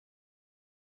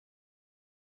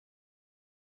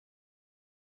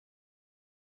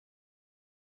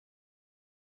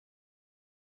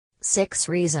6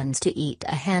 reasons to eat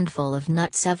a handful of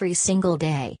nuts every single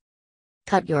day.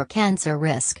 Cut your cancer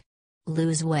risk.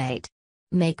 Lose weight.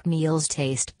 Make meals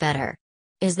taste better.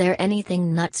 Is there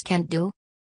anything nuts can't do?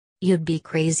 You'd be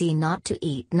crazy not to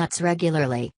eat nuts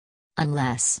regularly.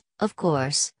 Unless, of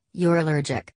course, you're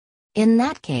allergic. In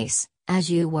that case, as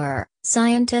you were,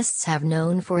 scientists have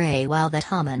known for a while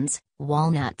that almonds,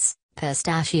 walnuts,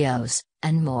 pistachios,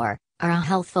 and more, are a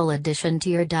healthful addition to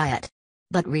your diet.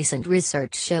 But recent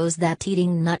research shows that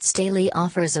eating nuts daily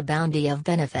offers a bounty of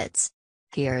benefits.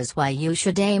 Here's why you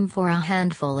should aim for a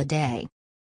handful a day.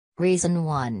 Reason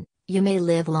 1: you may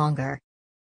live longer.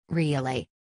 Really?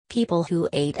 People who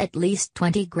ate at least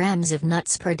 20 grams of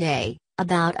nuts per day,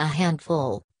 about a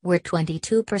handful, were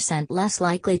 22% less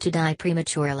likely to die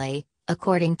prematurely,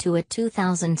 according to a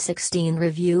 2016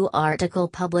 review article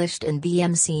published in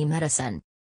BMC Medicine.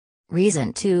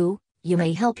 Reason 2: you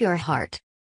may help your heart.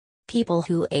 People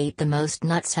who ate the most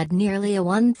nuts had nearly a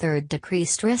 1/3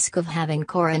 decreased risk of having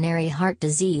coronary heart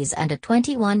disease and a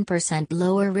 21%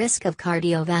 lower risk of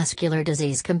cardiovascular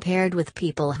disease compared with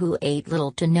people who ate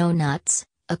little to no nuts,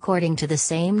 according to the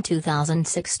same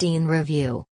 2016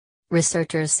 review.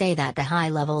 Researchers say that the high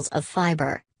levels of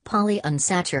fiber,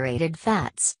 polyunsaturated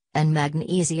fats, and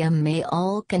magnesium may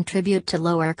all contribute to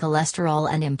lower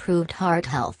cholesterol and improved heart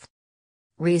health.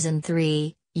 Reason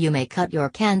 3: you may cut your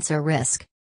cancer risk.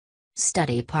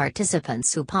 Study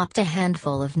participants who popped a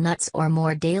handful of nuts or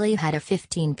more daily had a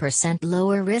 15%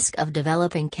 lower risk of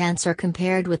developing cancer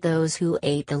compared with those who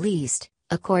ate the least,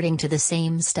 according to the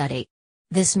same study.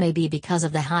 This may be because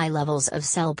of the high levels of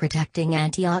cell-protecting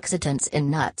antioxidants in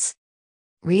nuts.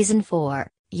 Reason 4: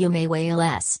 you may weigh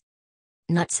less.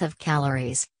 Nuts have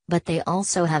calories, but they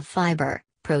also have fiber,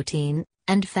 protein,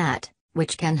 and fat,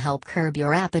 which can help curb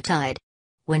your appetite.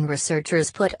 When researchers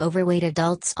put overweight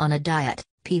adults on a diet,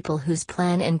 people whose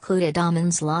plan included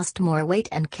almonds lost more weight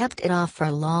and kept it off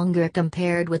for longer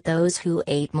compared with those who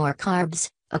ate more carbs,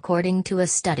 according to a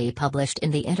study published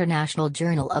in the International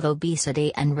Journal of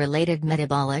Obesity and Related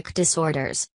Metabolic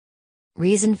Disorders.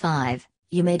 Reason 5: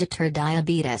 you may deter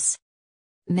diabetes.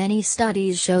 Many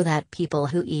studies show that people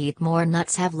who eat more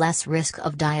nuts have less risk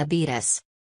of diabetes.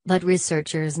 But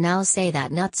researchers now say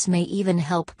that nuts may even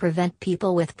help prevent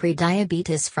people with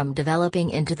prediabetes from developing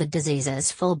into the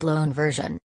disease's full-blown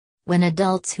version. When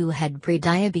adults who had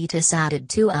prediabetes added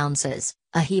 2 ounces,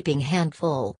 a heaping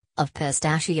handful, of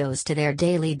pistachios to their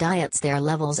daily diets, their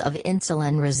levels of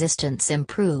insulin resistance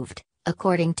improved,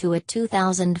 according to a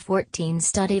 2014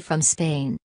 study from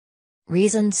Spain.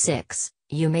 Reason 6: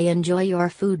 you may enjoy your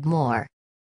food more.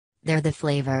 They're the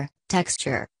flavor,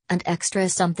 texture, and extra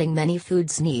something many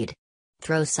foods need.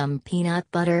 Throw some peanut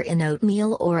butter in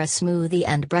oatmeal or a smoothie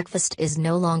and breakfast is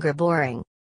no longer boring.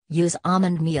 Use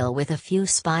almond meal with a few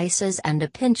spices and a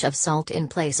pinch of salt in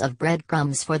place of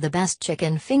breadcrumbs for the best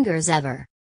chicken fingers ever.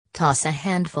 Toss a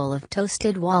handful of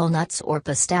toasted walnuts or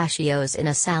pistachios in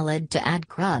a salad to add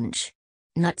crunch.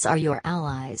 Nuts are your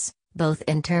allies, both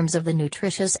in terms of the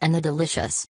nutritious and the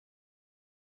delicious.